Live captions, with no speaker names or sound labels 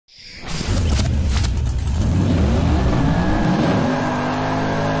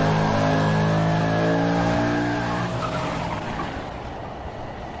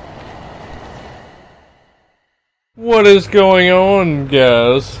What is going on,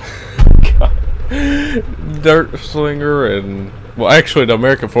 guys? Dirt Slinger and, well, actually the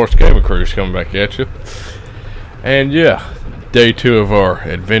American Force Gaming Crew is coming back at you. And yeah, day 2 of our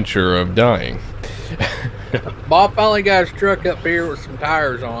adventure of dying. Bob finally got his truck up here with some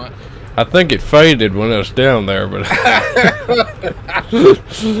tires on it. I think it faded when it was down there, but yeah,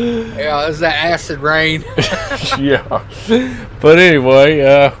 it's that acid rain. yeah. But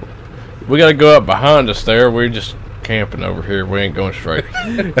anyway, we gotta go up behind us there. We're just camping over here. We ain't going straight. So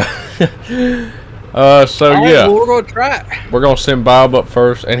right, yeah, well, we're gonna try it. We're gonna send Bob up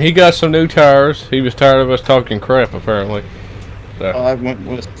first, and he got some new tires. He was tired of us talking crap, apparently. So. Well, I went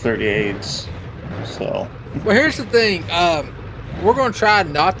with 38s, so. Well, here's the thing. We're gonna try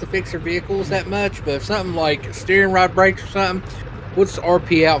not to fix our vehicles that much, but if something like steering rod breaks or something, we'll just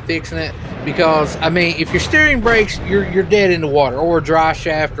RP out fixing it. Because I mean, if your steering breaks, you're dead in the water, or a dry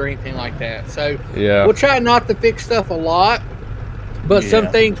shaft or anything like that. So yeah, we'll try not to fix stuff a lot, but some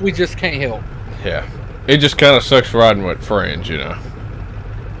things we just can't help. Yeah, it just kind of sucks riding with friends, you know.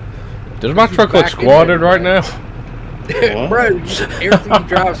 Does my truck look squatted right now? Bro, everything you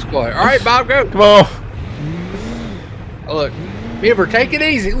drive squatted. All right, Bob, go. Come on. Oh, look, remember, take it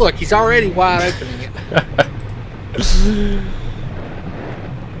easy. Look, he's already wide opening it.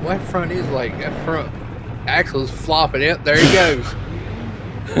 Well, that front is like, that front axle is flopping out. There he goes.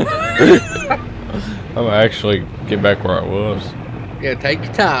 I'm gonna actually get back where I was. Yeah, take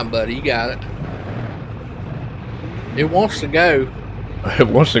your time, buddy. You got it. It wants to go. It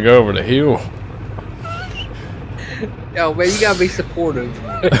wants to go over the hill. Oh, man, you gotta be supportive.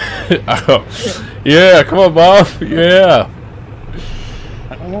 Oh, yeah, come on, Bob. Yeah.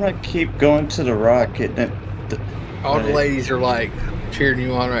 I don't want to keep going to the rock. All the ladies are like cheering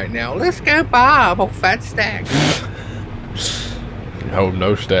you on right now. Let's go, Bob. Oh, fat stack. Oh,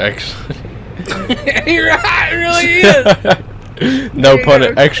 no stacks. You're right, it really is. No pun,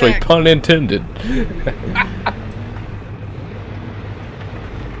 actually pun intended.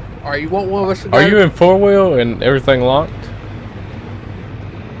 Are you want one of us to go? Are you in 4-wheel and everything locked?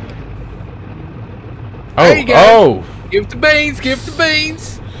 There you go. Oh! Give it the beans, give it the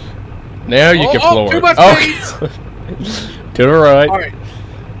beans. Now you can floor it. Too much beans. To the right. All right.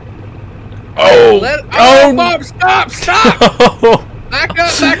 Oh! Oh, Bob, stop! Back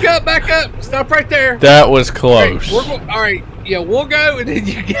up, back up. Stop right there. That was close. All right, yeah, we'll go and then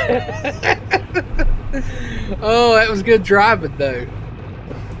you get. Oh, that was good driving, though.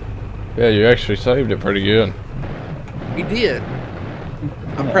 Yeah, you actually saved it pretty good. He did.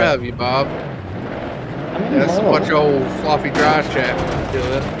 I'm proud of you, Bob. That's what your old floppy drive shaft do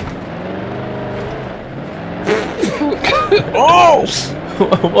it. Oh!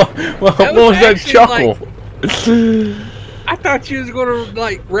 what was that chuckle? Like, I thought you was gonna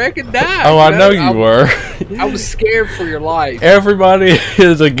like wreck and die. Oh, I know you were. I was scared for your life. Everybody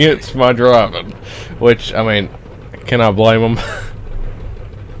is against my driving, which I mean, can I blame them?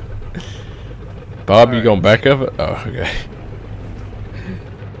 Bob, you gonna back up it? Oh, okay.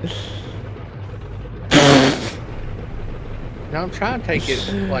 Now I'm trying to take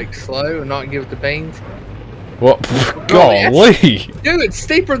it like slow and not give it the beans. Well, golly, dude, it's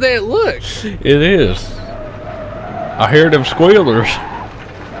steeper than it looks. It is. I hear them squealers.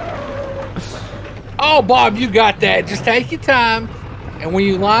 Oh, Bob, you got that. Just take your time, and when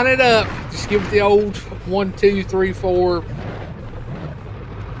you line it up, just give it the old 1, 2, 3, 4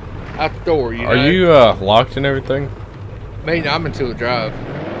 out the door. You know? Are you locked and everything? Man, I'm into the drive.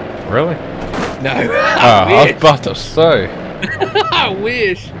 Really? No. I was about to say. I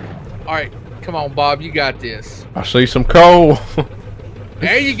wish. All right, come on, Bob, you got this. I see some coal.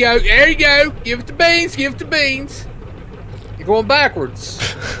 There you go. There you go. Give it the beans. Give it the beans. You're going backwards.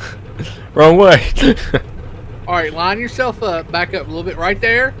 Wrong way. All right, line yourself up. Back up a little bit right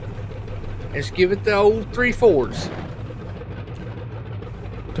there. And just give it the old 3/4s.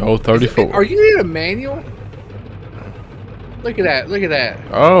 The old 34. Are you in a manual? Look at that. Look at that.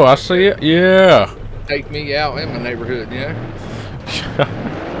 Oh, I see it. Yeah. Take me out in my neighborhood, yeah.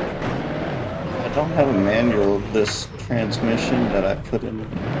 I don't have a manual of this transmission that I put in.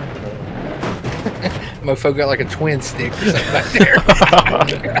 Mofo got like a twin stick or something back there.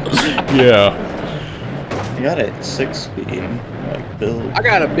 Yeah. You got it 6-speed, like build. I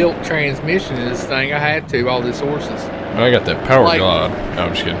got a built transmission in this thing. I had to, all these horses. I got that power glide. No,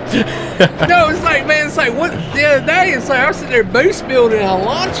 I'm just kidding. No, it's like, man, it's like, what, the other day, it's like, I was sitting there boost building and I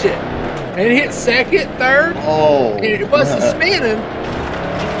launched it. And it hit second, third. Oh. And it wasn't spinning.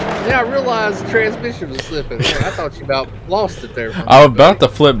 Then I realized the transmission was slipping. Man, I thought you about lost it there. I was about to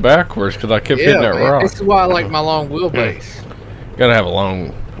flip backwards because I kept hitting that rock. This is why I like my long wheelbase. Gotta have a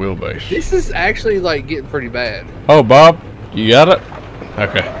long wheelbase. This is actually like getting pretty bad. Oh, Bob, you got it?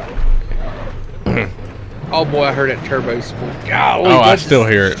 Okay. Oh boy, I heard that turbo spool. Golly, Oh, I still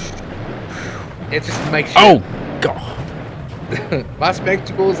hear it. It just makes. Oh, God. My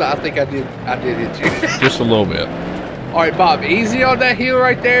spectacles. I think I did hit you. Just a little bit. All right, Bob. Easy on that hill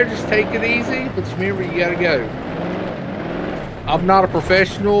right there. Just take it easy. But remember, you gotta go. I'm not a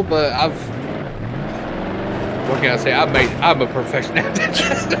professional, but what can I say? I'm a professional.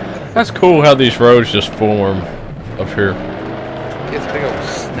 That's cool how these roads just form up here. It's a big old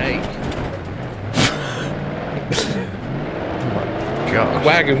snake. Gosh. The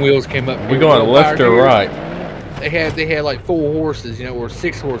wagon wheels came up. We going left or right? They had like 4 horses, you know, or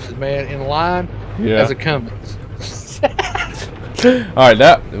 6 horses, man, in line. Yeah. As a Cummins. All right,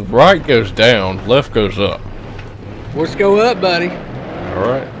 that right goes down, left goes up. Let's go up, buddy. All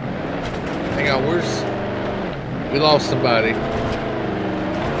right. Hang on, we lost somebody.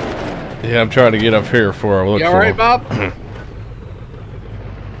 Yeah, I'm trying to get up here before I look You for all right, him. Bob?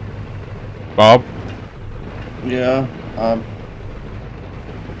 Bob? Yeah,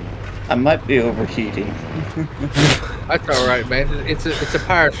 I might be overheating. That's all right, man. It's a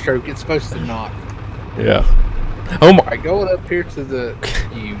power stroke. It's supposed to not. Yeah. Oh my. All right, going up here to the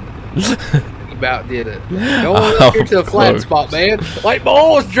you about did it. Going up here to the flat spot, man. Like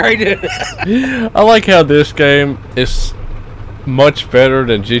balls traded. I like how this game is much better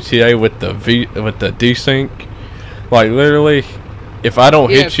than GTA with the desync. Like literally, if I don't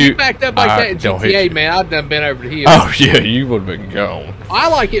hit if you, backed up like that in GTA, man, I'd done been over the hill. Oh yeah, you would have been gone. I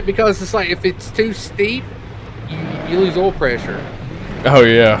like it because it's like if it's too steep, you lose oil pressure. Oh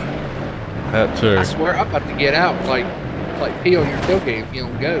yeah, that too. I swear I'm about to get out like pee on your tailgate if you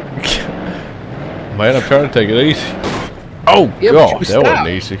don't go. Man, I'm trying to take it easy. Oh Yeah, God, that wasn't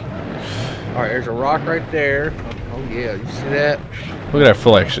easy. All right, there's a rock right there. Oh yeah, you see that? Look at that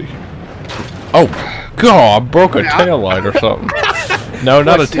flexi. Oh God, I broke a tail light or something. No,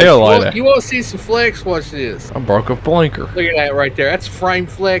 not a tail light. You want to see some flex? Watch this. I broke a blinker. Look at that right there. That's frame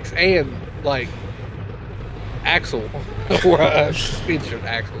flex and like axle or suspension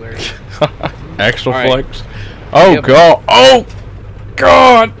axle there. Axle right. flex. Oh yep. God! Oh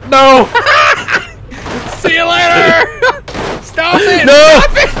God! No! See you later! Stop it! No!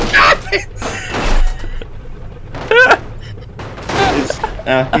 Stop it!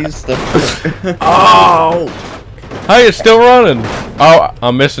 He's the. Oh! Hey, it's still running. Oh,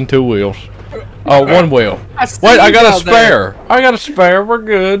 I'm missing 2 wheels. Oh, 1 wheel. Wait, I got a spare. I got a spare. We're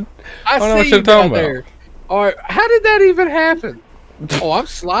good. I know what see you're you talking down there. All right, how did that even happen? Oh, I'm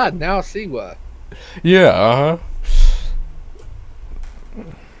sliding now. I see why. Yeah.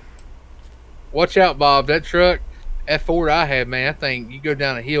 Watch out, Bob. That truck, that Ford I had, man. That thing, you go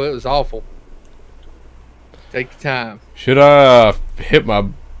down a hill, it was awful. Take your time. Should I hit my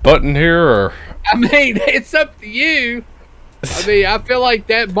button here or? I mean, it's up to you. I mean, I feel like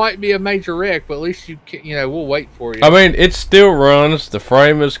that might be a major wreck, but at least you know, we'll wait for you. I mean, it still runs. The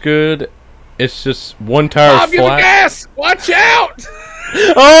frame is good. It's just one tire Bob, give a flat. gas! Watch out!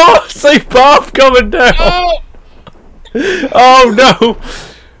 Oh, see Bob coming down. Oh! Oh no!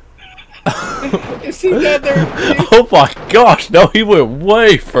 Is he down there? Oh my gosh! No, he went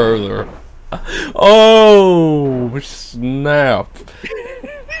way further. Oh snap!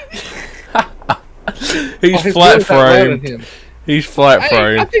 He's flat framed. He's flat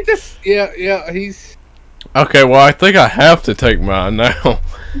framed. I think that's yeah. He's okay. Well, I think I have to take mine now.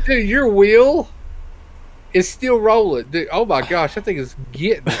 dude. Your wheel is still rolling, dude. Oh my gosh, that thing is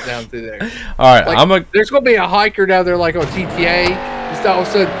getting it down through there. All right, Like, there's gonna be a hiker down there like on GTA. Just all of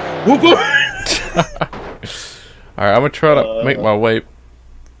a sudden, whoop whoop. All right, I'm gonna try to make my way.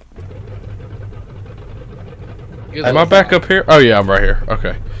 Am I back up here? Oh yeah, I'm right here.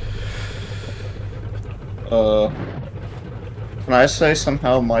 Okay. Can I say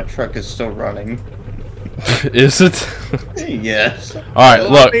somehow my truck is still running? Is it? Yes. All right,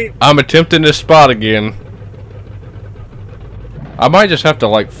 look, I'm attempting this spot again. I might just have to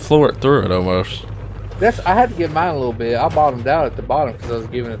like floor it through it almost. I had to get mine a little bit. I bottomed out at the bottom because I was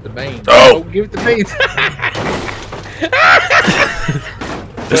giving it the beans. Oh! Give it the beans.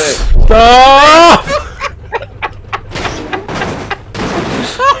 Stop!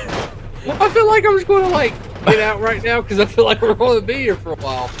 I feel like I'm just going to like get out right now because I feel like we're going to be here for a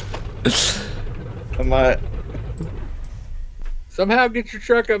while. I might. Somehow get your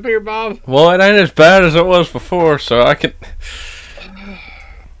truck up here, Bob. Well, it ain't as bad as it was before, so I can.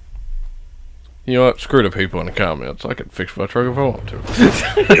 You know what? Screw the people in the comments. I can fix my truck if I want to.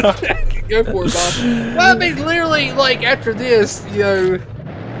 Go for it, Bob. Well, I mean, literally, like after this, you know.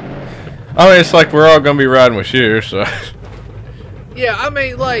 I mean, it's like we're all gonna be riding with you, so. Yeah, I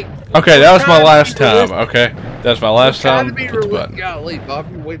mean, like. Okay, that was my last trying time. Okay, that's my last time. To be Hit the button. Golly,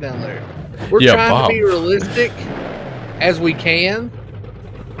 Bob, you're way down there. We're Yeah, trying Bob. to be realistic as we can,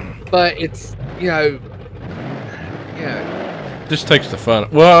 but it's This takes the fun.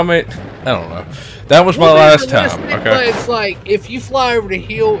 Well, I mean, I don't know. That was my last time. Okay. But it's like if you fly over the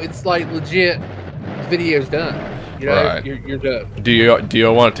hill, it's like legit. The video's done. You know, Right. you're done. Do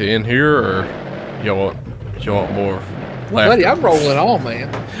you want it to end here, or you want more laughter? Buddy, I'm rolling on, man.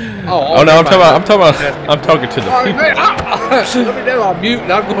 Oh no, I'm talking to the Oh, people. man, let me know. I'm mute.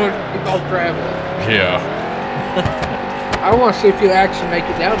 And I'm going to keep on traveling. Yeah. I want to see if you'll actually make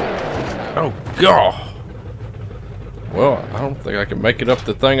it down there. Oh god. Well, I don't think I can make it up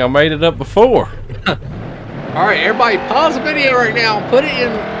the thing I made it up before. All right, everybody, pause the video right now. Put it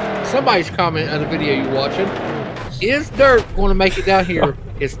in somebody's comment on the video you're watching. Is Dirt going to make it down here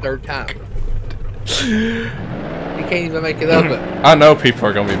his third time? He can't even make it up. I know people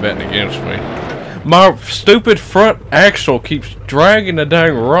are gonna be betting against me. My stupid front axle keeps dragging the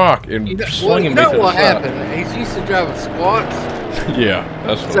dang rock and slinging me to the what side. happened? He's used to driving squats. Yeah,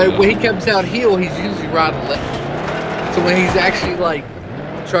 that's what So it is. when he comes downhill, he's usually riding left. So when he's actually like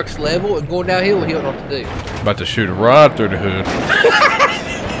the truck's level and going downhill, he'll know what to do. About to shoot a rod through the hood.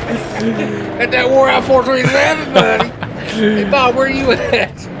 At that wore out 427, buddy. Hey Bob, where are you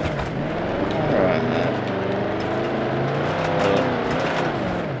at? Alright, man.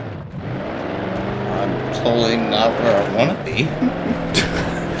 I'm totally not where I want to be.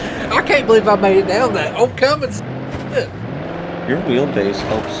 I can't believe I made it down that. Oh, Cummins. Your wheelbase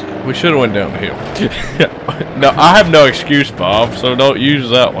helps you. We should have went down the hill. No, I have no excuse, Bob, so don't use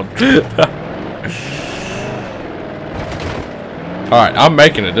that one. Alright, I'm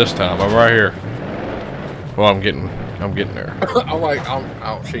making it this time. I'm right here. Well, I'm getting there. Oh wait, I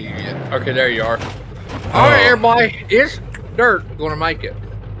don't see you yet. Okay, there you are. All right, everybody, is Dirt gonna make it?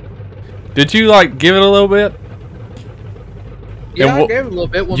 Did you like give it a little bit? Yeah, And I gave it a little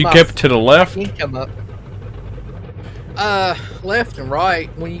bit. When You my kept it to the left? feet come up. Left and right.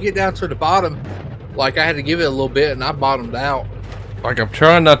 When you get down to the bottom, like I had to give it a little bit, and I bottomed out. Like I'm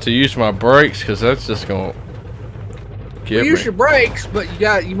trying not to use my brakes because that's just gonna get Use me. your brakes, but you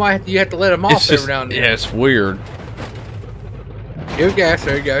have to let them off It's just, every now and then. yeah, it's weird. Give gas.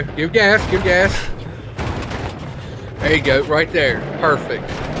 There you go. Give gas. Give gas. There you go. Right there. Perfect.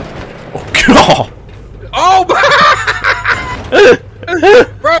 Oh god! Oh,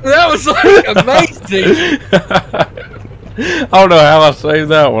 bro, that was like amazing. I don't know how I saved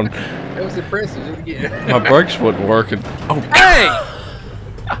that one. That was impressive. Do it again. My brakes wasn't working. Oh, Hey!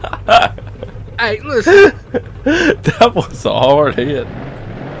 Hey, listen. that was a hard hit.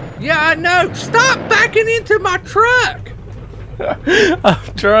 Yeah, I know. Stop backing into my truck.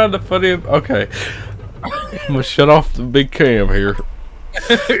 I'm trying to put him. Okay. I'm gonna shut off the big cam here.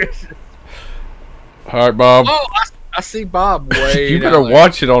 Alright, Bob. Oh, I see Bob way You down better there.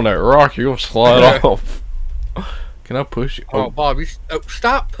 watch it on that rock. You're gonna slide off. Can I push you? Oh, Bob,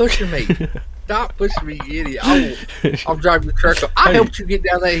 stop pushing me. Stop pushing me, you idiot. I'll drive your truck up. I helped you get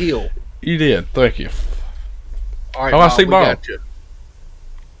down that hill. You did. Thank you. All right, Oh, I see we Bob. got you.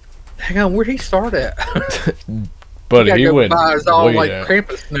 Hang on, where'd he start at? Buddy, he go went by his all way like down.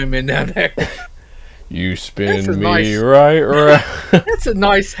 Krampus snowman down there. You spin That's a me nice- right. That's a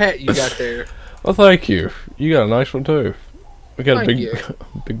nice hat you got there. Well, thank you. You got a nice one too. We got Thank a you.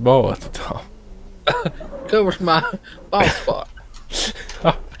 big ball at the top. Covers my bald spot.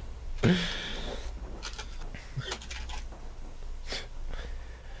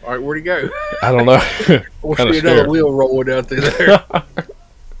 All right, where'd he go? I don't know. We'll Kinda see another scared. wheel rolling out through there.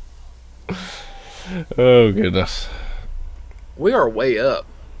 Oh goodness, We are way up.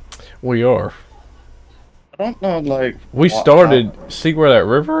 we are. I don't know, like... We started. See where that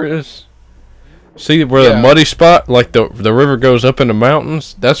river is? See where the Yeah. muddy spot, like the river goes up in the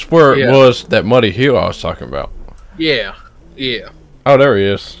mountains? That's where it Yeah. was, that muddy hill I was talking about. Yeah, yeah, Oh, there he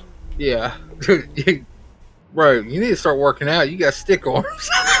is. yeah. Bro, you need to start working out. You got stick arms.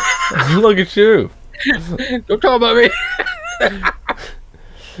 Look at you. Don't talk about me.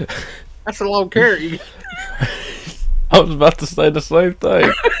 That's a long carrot. I was about to say the same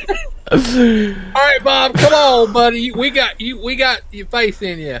thing. All right, Bob, come on, buddy. We got you. We got your faith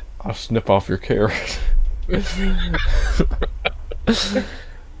in you. I'll snip off your carrot.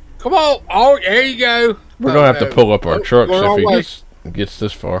 Come on. Oh, there you go. We're gonna have to pull up our trucks We're if he always- gets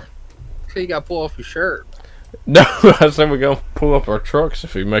this far. So you got to pull off your shirt. No, I said we're gonna pull up our trucks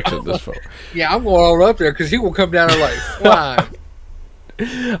if he makes it this far. Yeah, I'm going all up there because he will come down there like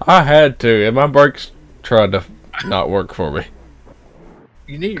flying. I had to, and my brakes tried to not work for me.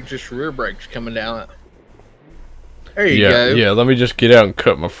 You need just rear brakes coming down it. There you go. Yeah, let me just get out and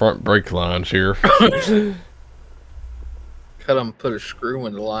cut my front brake lines here. Cut them, put a screw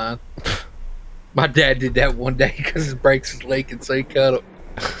in the line. My dad did that one day because his brakes was leaking, so he cut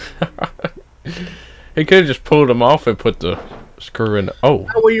them. He could have just pulled them off and put the screw in. Oh,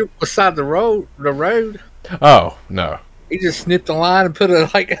 Well, you're beside the road. oh no. He just snipped the line and put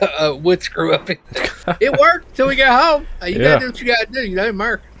a wood screw up in it. It worked until we got home. You gotta do what you gotta do, you know,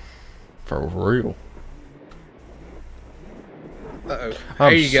 Mark. For real. Uh-oh.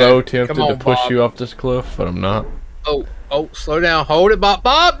 I'm so tempted to push Bob. you off this cliff, but I'm not. Oh, slow down. Hold it, Bob.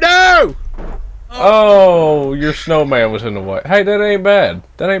 Bob, no! Oh, your snowman was in the way. Hey, that ain't bad.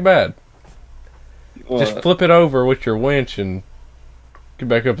 That ain't bad. What? Just flip it over with your winch and get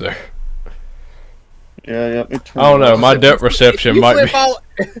back up there. Yeah, me turn. I don't know. My depth reception might be.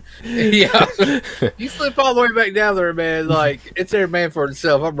 Yeah. You flip all the way back down there, man. Like, it's there, man, for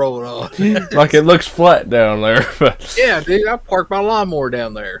itself. I'm rolling on. Like it looks flat down there. But Yeah, dude. I parked my lawnmower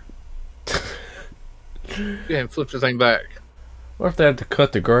down there. Yeah, and flip the thing back. what if they had to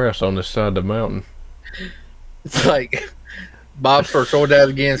cut the grass on this side of the mountain? It's like Bob starts going down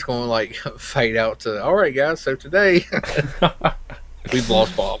again. It's going to like fade out to. All right, guys. So today we've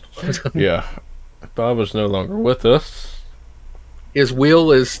lost Bob. Yeah. Bob is no longer with us. His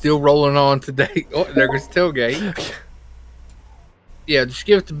wheel is still rolling on today. Oh, there goes the tailgate. Yeah, just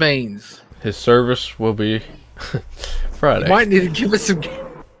give it to Beans. His service will be Friday. Might need to give it some.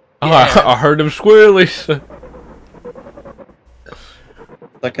 Oh, I heard him squealies.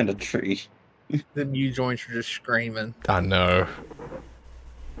 Stuck in a tree. The U joints are just screaming. I know.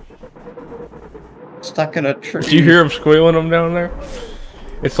 Stuck in a tree. Do you hear him squealing them down there?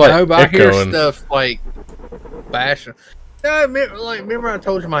 It's like No, but I hear echoing. stuff like bashing. No, remember I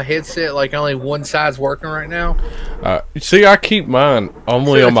told you my headset, like only one side's working right now? See, I keep mine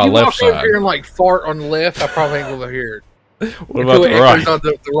only So on my left If you walk side. over here and like fart on the left, I probably ain't gonna hear it. What about the right? On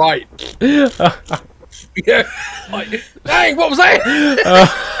the right. Yeah. Like, dang, what was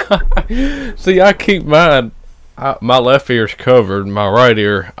that? See, I keep mine. My left ear's covered. My right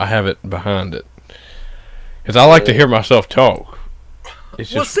ear, I have it behind it. Because I like to hear myself talk.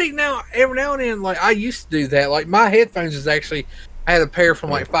 It's Well, just, see, now, every now and then, like, I used to do that. Like, my headphones is actually, I had a pair from,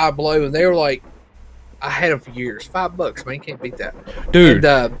 like, Five Below, and they were, like, I had them for years. $5, man. You can't beat that. dude,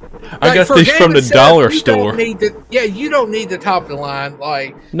 And, I got for these from the gaming setup, dollar you store. don't need you don't need the top of the line.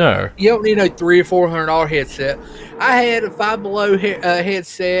 Like, No. you don't need a $300 or $400 headset. I had a Five Below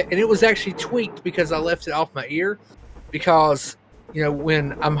headset, and it was actually tweaked because I left it off my ear. Because, you know,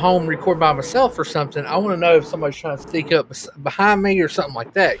 when I'm home recording by myself or something, I want to know if somebody's trying to sneak up behind me or something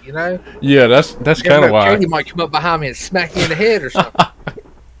like that, you know? Yeah, that's kind of why. Katie might come up behind me and smack me in the head or something.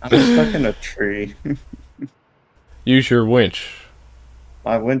 I'm stuck in a tree. Use your winch.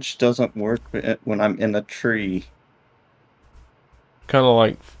 My winch doesn't work when I'm in a tree. Kind of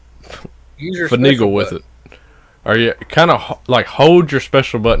like Use your special finagle with button. it. Or you kind of like hold your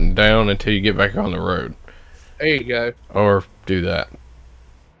special button down until you get back on the road. There you go. Or do that.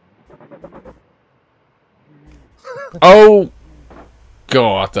 Oh,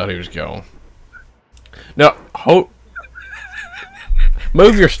 God! I thought he was gone. Now,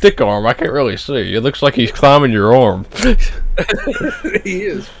 move your stick arm. I can't really see. It looks like he's climbing your arm. He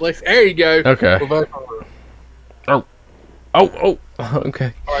is. There you go. Okay. We're back on. Oh.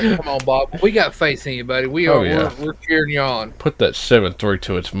 Okay. All right, come on, Bob. We got faith in you, buddy. We are. Oh, yeah. We're cheering you on. Put that 7.3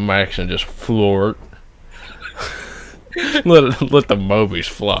 to its max and just floor it. let the Mobies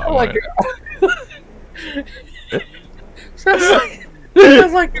fly. Like Man.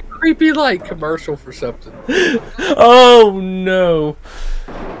 sounds like a creepy like commercial for something. Oh no!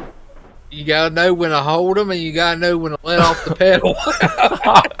 You gotta know when to hold them, and you gotta know when to let off the pedal.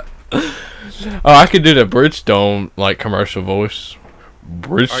 Oh, I could do the Bridgestone like commercial voice.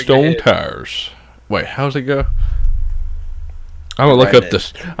 Bridgestone ahead. tires. Wait, how's it go? I'm gonna look up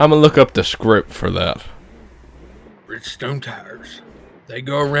this. I'm gonna look up the script for that. Bridgestone tires. They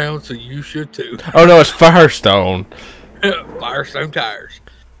go around, so you should too. Oh no, it's Firestone. Firestone tires.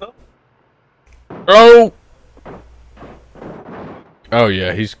 Oh. Oh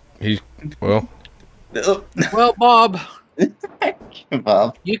yeah, he's well. Well, Bob,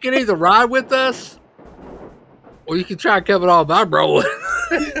 Bob. you can either ride with us, or you can try and come it all by rolling.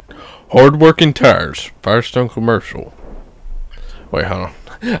 Hardworking tires. Firestone commercial. Wait, hold on.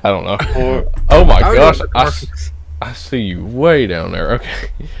 I don't know. Oh my gosh, I see you way down there. Okay.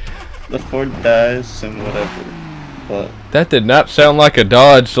 The Ford dies and whatever. But That did not sound like a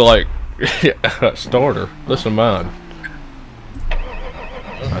Dodge like starter. Listen to mine.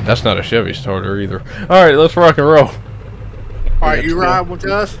 That's not a Chevy starter either. All right, let's rock and roll. All right, you ride with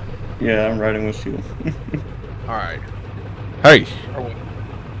us? yeah, I'm riding with you. Alright. Hey.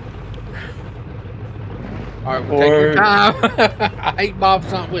 Alright, we'll take your time. I hate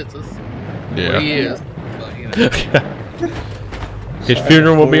Bob's not with us. Yeah. Well, he is. But, you know. His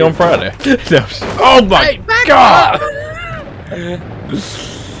funeral will be on Friday. Oh my God!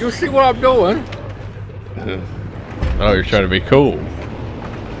 You'll see what I'm doing. Oh, you're trying to be cool.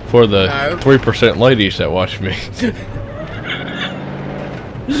 For the 3% ladies that watch me.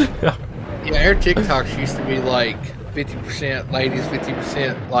 Yeah, our TikToks used to be like 50% ladies,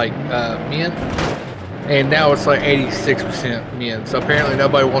 50% like men. And now it's like 86% men. So apparently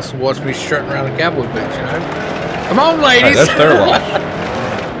nobody wants to watch me strutting around a cowboy boots, you know? Come on, ladies! Hey, that's their loss.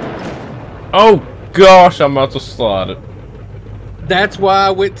 Oh gosh, I'm about to slide it. That's why I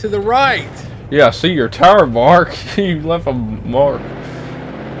went to the right. Yeah, I see your tire mark. You left a mark.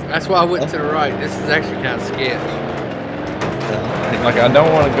 That's why I went to the right. This is actually kind of sketch. Like, I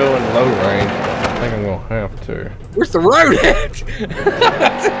don't want to go in low range, but I think I'm going to have to. Where's the road at?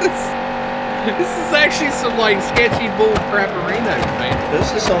 This is actually some, like, sketchy bull crapperino, man.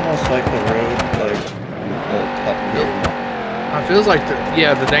 This is almost like the road, like, Top Gear. It feels like,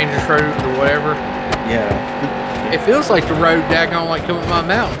 the dangerous road or whatever. Yeah. It feels like the road daggone like coming my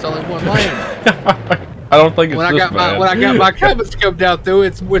mountain. It's only one lane. I don't think it's when this I got bad. when I got my comments come down through,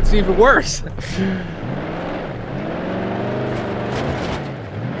 it's even worse.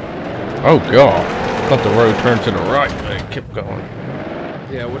 Oh God! I thought the road turned to the right, but it kept going.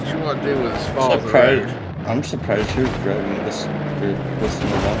 Yeah, what you want to do is follow the road. I'm surprised you're driving this with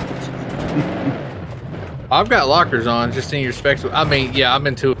no lockers. I've got lockers on, just in your specs. I mean, yeah, I'm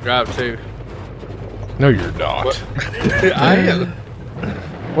in two-wheel drive too. No, you're not. I am.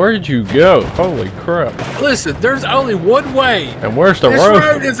 Where did you go? Holy crap! Listen, there's only one way. And where's the road? This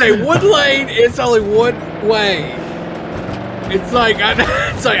road is a one lane. It's only one way. It's like I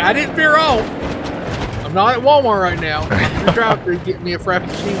didn't veer off. I'm not at Walmart right now. I'm gonna drive through and get me a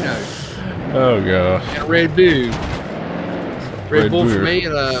frappuccino. Oh gosh. And a Red Bull. Red Bull Bull. for me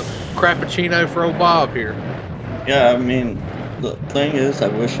and a crappuccino for old Bob here. Yeah, I mean, the thing is, I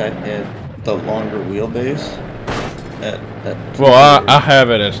wish I had the longer wheelbase. Well, I have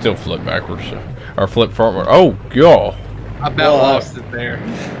it and still flip backwards or flip frontward. Oh God! I about lost it there.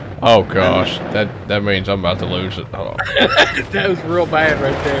 Oh gosh, that means I'm about to lose it. Hold on. That was real bad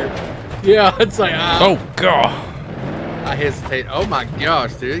right there. Yeah, it's like oh God! I hesitate. Oh my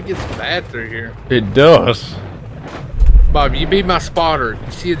gosh, dude, it gets bad through here. It does. Bob, you be my spotter. If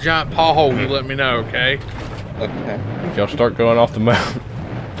you see a giant pothole, you let me know, okay? Okay. If y'all start going off the mountain.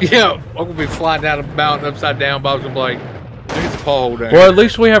 Yeah, I'm gonna be flying down the mountain upside down. Bob's gonna be like, there's a pothole there. Well, at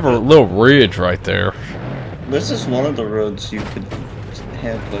least we have a little ridge right there. This is one of the roads you could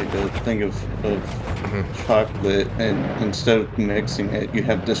have like a thing of chocolate, and instead of mixing it, you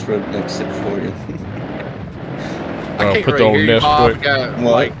have this road mix it for you. I can't put really the old hear you, nest Bob. quick. Got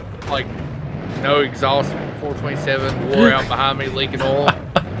like no exhaust. 427 wore out behind me, leaking oil.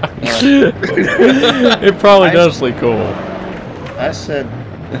 It probably does leak oil. I said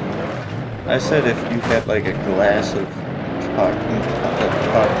if you had like a glass of chocolate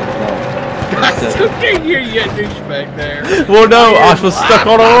milk. I still can't hear you, douchebag there. Well, no, I was stuck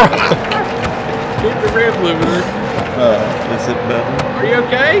on a rock. Hit the rev limiter. Is it better? Are you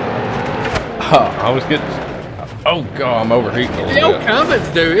okay? I was getting. Oh God, I'm overheating a The little old bit. Cummins,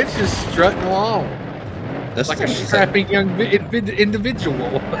 dude, it's just strutting along. This Like a strapping young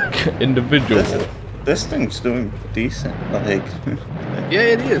individual. Individual. This thing's doing decent. Like, Yeah,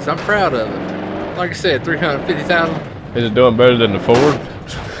 it is. I'm proud of it. Like I said, 350,000. Is it doing better than the Ford?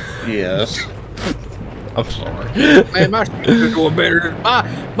 yes. I'm sorry. Man, my shoes are doing better than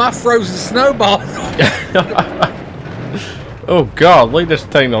my frozen snowballs. Oh God, look, this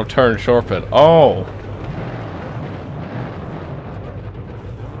thing don't turn sharp at all.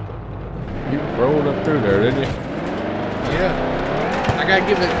 You rolled up through there, didn't you? Yeah. I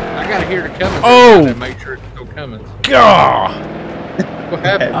gotta hear the Cummins. Oh! And make sure it's still Cummins. God! What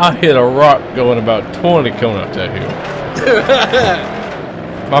happened? I hit a rock going about 20 coming up that hill.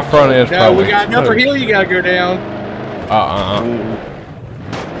 My front end's No, probably we got another smooth. hill you gotta go down.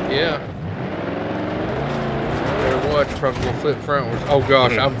 Yeah. Better watch, probably gonna flip frontwards. Oh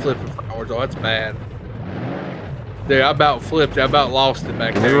gosh, I'm flipping frontwards. Oh, that's bad. Dude, I about flipped. I about lost it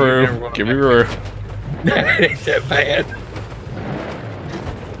back Give me there. room. Give me room. That ain't that bad.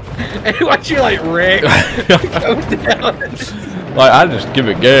 Hey, watch you like wreck. Go down. Like, I just give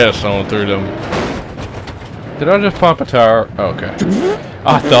it gas on through them. Did I just pop a tire? Okay.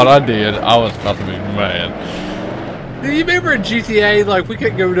 I thought I did. I was about to be mad. Do you remember in GTA, like, we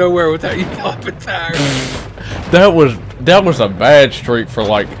couldn't go nowhere without you popping tires? That was a bad streak for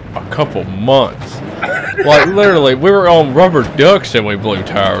like a couple months. Like, literally, we were on rubber ducks and we blew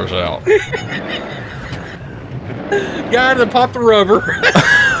tires out. Guy that popped the rubber.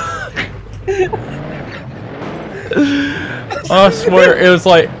 I swear, it was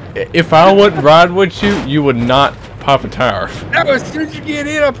like, if I wouldn't ride with you, you would not pop a tire. No, as soon as you get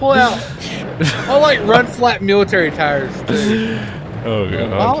in, I pull out. I like run flat military tires, too. Oh,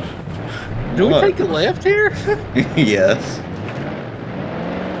 God. Do we take a left here? Yes.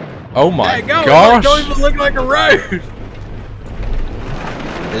 Oh, my gosh. It don't even look like a road.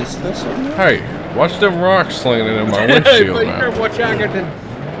 Is this one? Hey, watch them rocks slinging in my windshield, But you man. better watch out, I got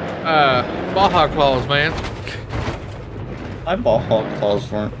the Baja claws, man. My Baja claws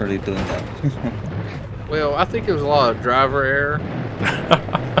weren't really doing that. Well, I think it was a lot of driver error.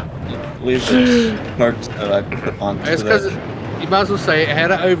 Leave those parts that I put onto It's because that. you might as well say it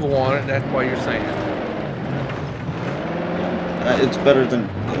had an oval on it. That's why you're saying it. It's better than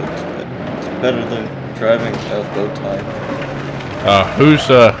driving a bow tie.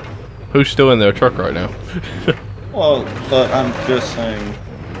 Who's still in their truck right now? Well, but I'm just saying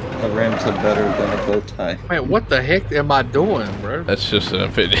the rims are better than a bow tie. Man, what the heck am I doing, bro? That's just an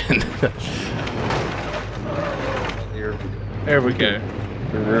opinion. There we go.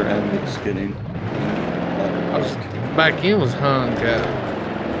 The rear end is getting. Back end was hung up.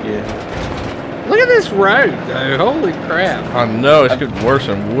 Yeah. Look at this road, though. Holy crap. I know, it's getting worse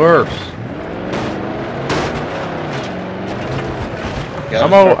and worse.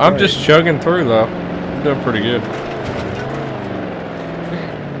 I'm just chugging through though. I'm doing pretty good.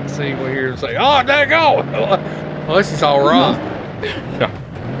 See, we hear him say, "Oh, there you go." Well, this is all wrong.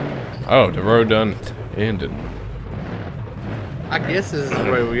 Oh, the road done ended. I guess this is the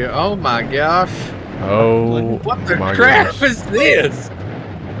way we go. Oh my gosh. Oh, What the my crap gosh. is this?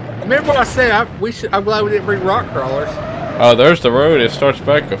 Remember I said I'm glad we didn't bring rock crawlers. Oh, there's the road. It starts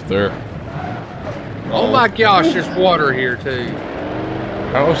back up there. Oh my gosh, there's water here too.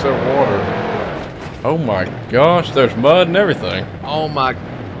 How is there water? Oh my gosh, there's mud and everything. Oh my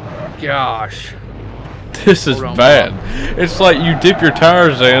gosh. This is Hold on, bad. It's like you dip your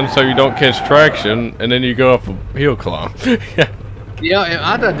tires in so you don't catch traction, and then you go up a hill climb. Yeah, and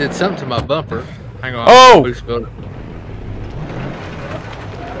I done did something to my bumper. Hang on. Oh! Boost builder.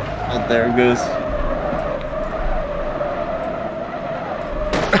 Oh, there it goes.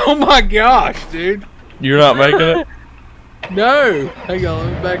 Oh my gosh, dude. You're not making it? No. Hang on,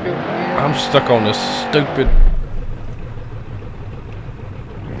 let me back up again. I'm stuck on this stupid...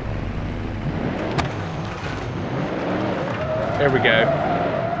 There we go.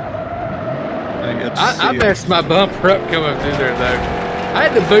 I I messed my bumper up coming through there though. I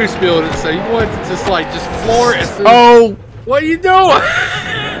had to boost build it, so you wanted to just floor it. Oh! What are you doing?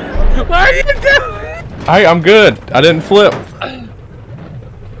 What are you doing? Hey, I'm good. I didn't flip.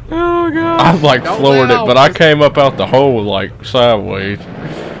 Oh god. I Don't floored let it, but I off. came up out the hole sideways.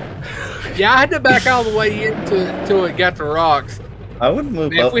 Yeah, I had to back all the way until it got the rocks. I would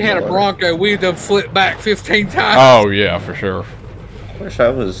move Man, up. if we had a more. Bronco, we'd have flipped back 15 times. Oh yeah, for sure. I wish I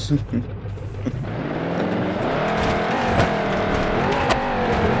was.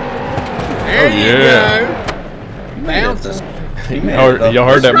 There you yeah. go. Bounce. Y'all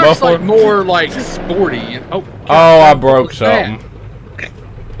heard that This truck's muffler? more sporty. Oh, Oh, I broke what's that? something.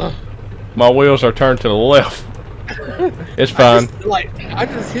 My wheels are turned to the left. It's fine. I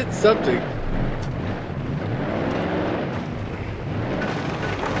just hit something.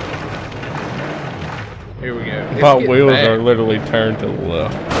 Here we go. It's My getting wheels bad. are literally turned to the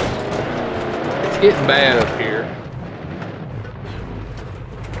left. It's getting bad up here.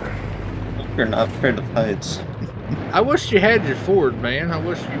 You're not afraid of heights. I wish you had your Ford, man. I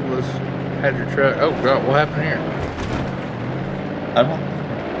wish you had your truck. Oh god, what happened here? I don't.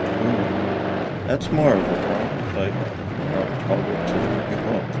 Ooh. That's more of a problem. Like, I'll go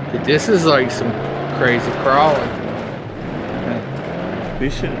to Dude, this is like some crazy crawling. We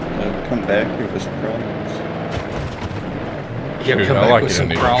should come back here with crawlers. Yeah, Dude, come I back like with it some in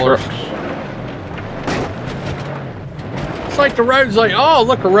these crawlers. trucks. It's like the road's like, oh,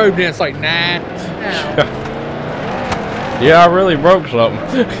 look, a road. And it's like, nah. No. Yeah, I really broke something.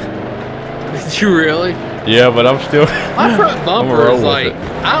 Did you really? Yeah, but I'm still. My front I'ma bumper roll is with like, it.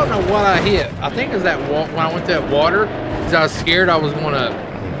 I don't know what I hit. I think it was that when I went to that water, because I was scared I was going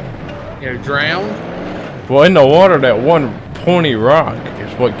to, drown. Well, in the water, that one pointy rock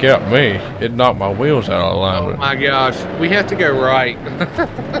is what got me. It knocked my wheels out of Oh alignment. my gosh, we have to go right.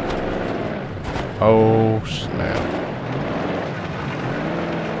 Oh, snap.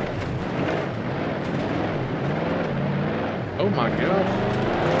 Oh my gosh.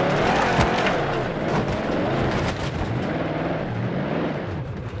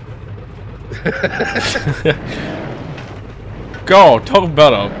 God, talk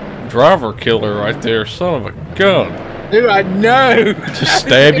about a driver killer right there, son of a gun. Dude, I know. Just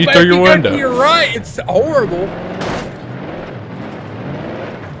stab you through your window. You're right. It's horrible.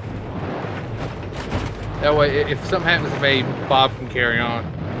 That way, if something happens to me, Bob can carry on.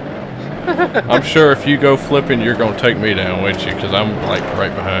 I'm sure if you go flipping, you're gonna take me down, won't you? Because I'm like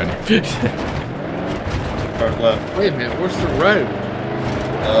right behind you. Part left. Wait a minute, where's the road?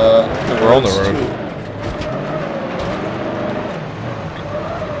 We're on the road.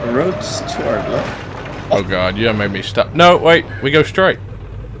 The road's to our left. Oh God, you made me stop. No, wait, we go straight.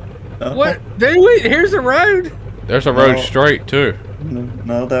 What? Do we? Here's the road. There's a road straight too.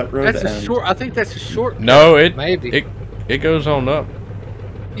 No, that road That's ends. a short. I think that's a short. No, maybe it goes on up.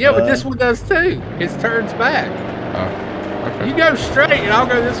 Yeah, but this one does too. It turns back. Oh, okay. You go straight, and I'll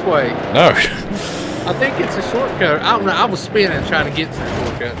go this way. No. I think it's a shortcut. I don't know. I was spinning trying to get to the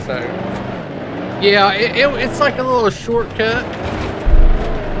shortcut, so yeah, it's like a little shortcut.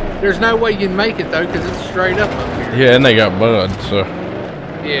 There's no way you can make it though, because it's straight up here. Yeah, and they got mud, so.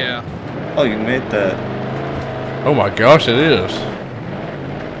 Yeah. Oh, you made that. Oh my gosh, it is.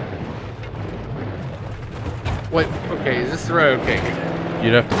 Wait, okay, is this the road? Okay.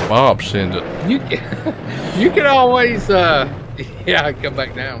 You'd have to Bob send it. You can always, yeah, come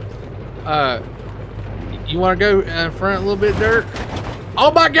back down. You want to go in front a little bit, Dirk? Oh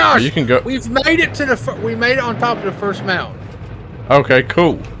my gosh! You can go. We've made it to we made it on top of the first mountain. Okay,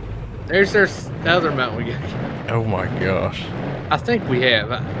 cool. There's the other mountain we got. Oh my gosh. I think we have.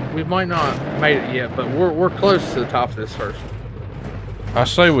 We might not made it yet, but we're close to the top of this first. I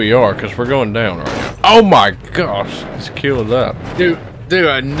say we are, because we're going down right now. Oh my gosh, let's kill that. Dude,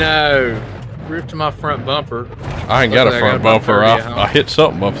 I know. Ripped my front bumper. I ain't got a front bumper. I hit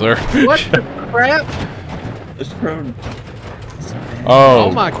something up there. What the crap? This road. Oh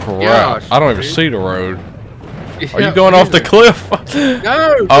my crap. gosh, I don't even see the road. Are you going off the cliff?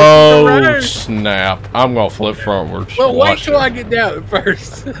 No. Oh snap. I'm going to flip frontwards. Well, wait till I get down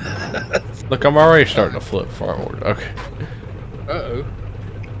first. Look, I'm already starting to flip frontward. Okay. Uh-oh.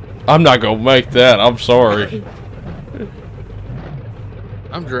 I'm not going to make that. I'm sorry.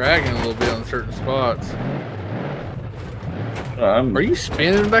 I'm dragging a little bit on certain spots. Are you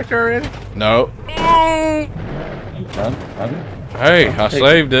spinning back there already? No. Hey, I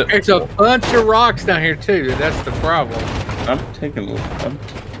saved it. There's a bunch of rocks down here too. That's the problem. I'm taking a look.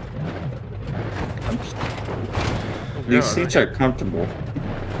 These seats are comfortable.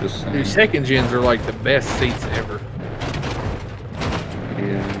 Dude, second gens are like the best seats ever.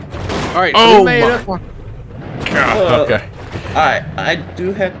 Yeah. All right, so we made up one. God, okay. I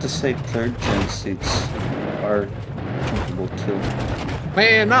do have to say third gen seats are comfortable too.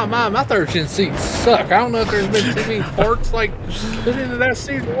 Man, not mine. My third gen seats suck. I don't know if there's been too many parts like put into that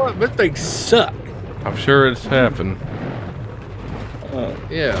seat or what, but they suck. I'm sure it's happened.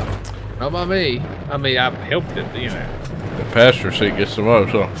 Yeah, not by me. I mean, I helped it, you know. The passenger seat gets the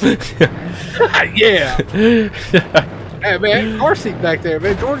most, huh? Yeah. Hey man, car seat back there,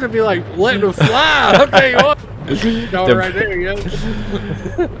 man. George would be like letting them fly. I'll tell you what. No, right there, you know.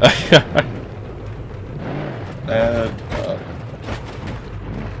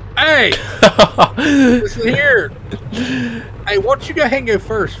 Hey, listen here. Hey, why don't you go ahead and go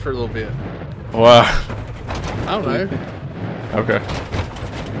first for a little bit? Wow. I don't know. Okay.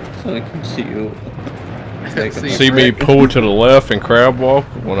 So I can see you. See me pull to the left and crab walk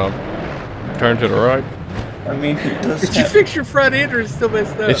when I turn to the right? I mean, it does. Did you fix your front end or is it still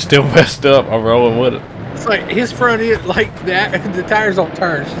messed up? It's still messed up. I'm rolling with it. It's like his front end, like that. The tires don't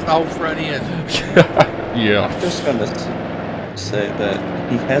turn. It's just the whole front end. Yeah. I'm just gonna say that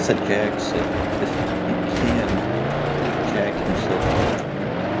he has a jack, so if he can jack himself.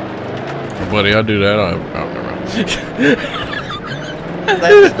 Buddy, I do that. I'll never mind.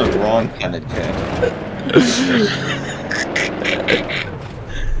 That's the wrong kind of jack.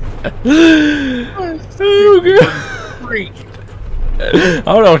 Oh god. Freak. I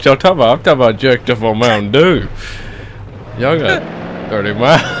don't know what y'all talking about. I'm talking about jacked up on Mountain Dew. Y'all got 30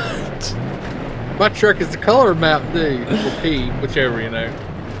 miles. My truck is the color of Mountain Dew or P, whichever, you know.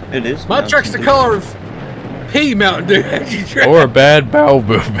 It is. My truck's the color of P Mountain Dew. Or a bad bowel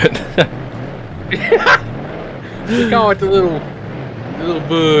movement. We call it the little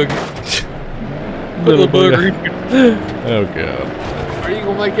bug. Little booger. Oh god. Are you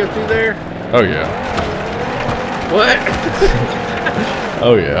gonna make it up through there? Oh yeah. What?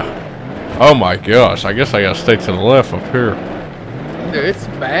 Oh yeah. Oh my gosh. I guess I gotta stay to the left up here. Dude, it's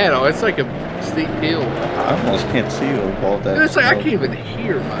bad. Oh, it's like a steep hill. I almost can't see you with all that. Dude, it's like I can't even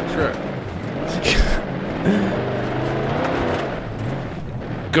hear my truck.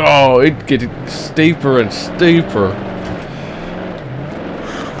 God, it gets steeper and steeper.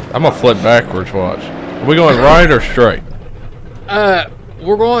 I'm gonna flip backwards, watch. Are we going right or straight?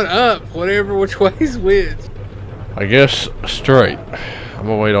 We're going up, whatever, which way's which. I guess straight. I'm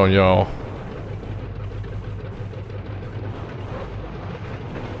gonna wait on y'all.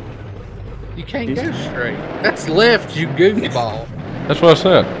 You can't go straight. That's left, you goofball. That's what I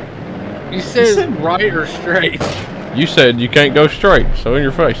said. You said right or straight. You said you can't go straight, so in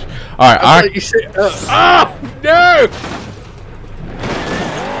your face. All right, I thought you said oh no!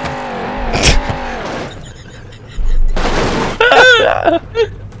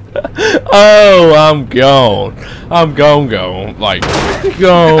 Oh, I'm gone. I'm gone. Like,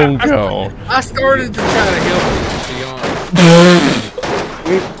 gone. I started to try to help you, to be honest.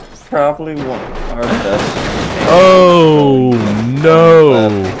 We probably want our best. Oh,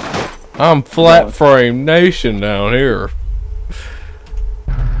 no. I'm flat frame nation down here.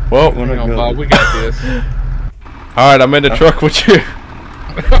 Well, hang on, Bob, we got this. Alright, I'm in the truck with you.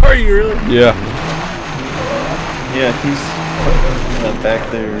 Are you really? Yeah. Yeah, he's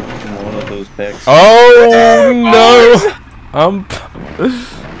back there in one of those backs. Oh, no.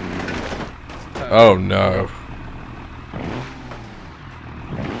 Oh, no.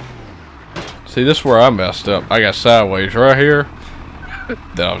 See, this is where I messed up. I got sideways right here.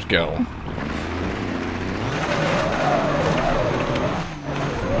 Then I was going.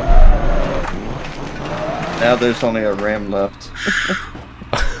 Now there's only a ram left.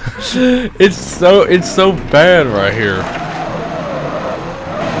 It's so bad right here.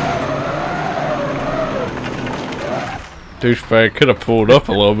 Douchebag could have pulled up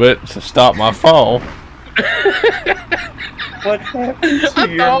a little bit to stop my fall. What happened to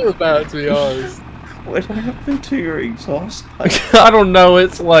I thought about it, to be honest. What happened to your exhaust pipe? I don't know,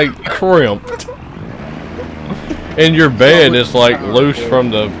 it's like crimped. And your bed is like loose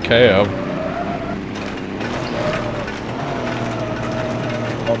from the cab.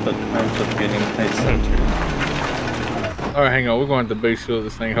 All the times of getting head centered. Alright, hang on, we're going to boost fuel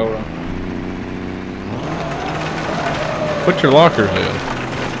this thing, hold on. Put your lockers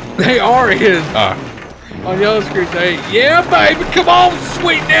in. They are in! Ah. On yellow screen, yeah, baby, come on,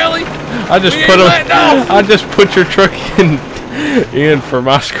 sweet Nelly. I just put I just put your truck in for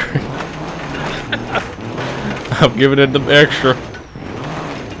my screen. I'm giving it the extra.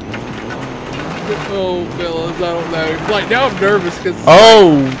 Oh, fellas, I don't know. Like now, I'm nervous because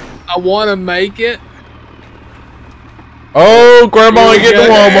I want to make it. Oh, Grandma ain't getting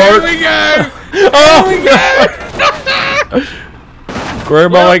to Walmart. Here we go. Oh, here we go.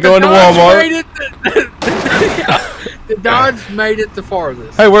 Grandma ain't going to Walmart. The Dodge made it the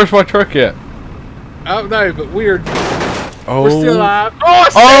farthest. Hey, where's my truck at? I don't know, but we're Oh. we're still alive. Oh,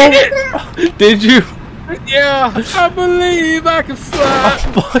 I saved it! Did you? Yeah, I believe I can fly.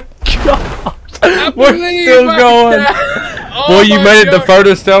 Oh my god. I We're believe still I going. Oh Boy, you my made it the God.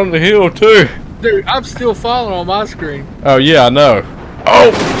 furthest down the hill too. Dude, I'm still falling on my screen. Oh yeah, I know.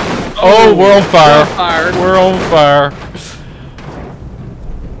 Oh, we're on fire. We're on fire.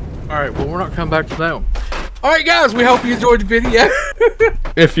 Alright, well, we're not coming back to that one. Alright, guys, we hope you enjoyed the video.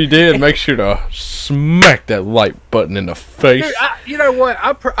 If you did, make sure to smack that like button in the face. Dude, you know what?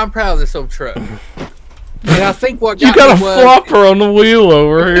 I'm proud of this old truck. And I think what You got a flopper on the wheel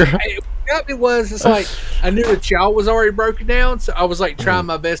over here. What got me was, it's like, I knew the chow was already broken down, so I was like trying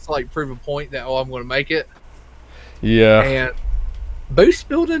my best to like prove a point that, I'm going to make it. Yeah. And boost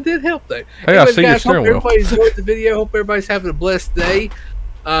building did help though. Hey, Anyways, I see guys, your steering hope everybody enjoyed the video. Hope everybody's having a blessed day.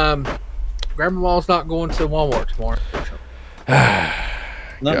 Grandma's not going to Walmart tomorrow.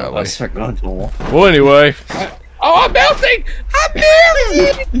 None of us are going to Walmart. Well, anyway. I'm melting! I'm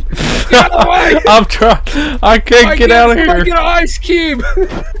melting! Get out of the way! I'm trying. I can't get out of here. Get an ice cube!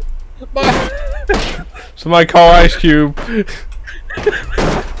 Somebody call Ice Cube.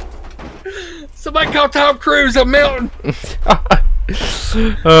 Somebody call Tom Cruise. I'm melting.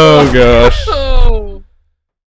 Oh gosh.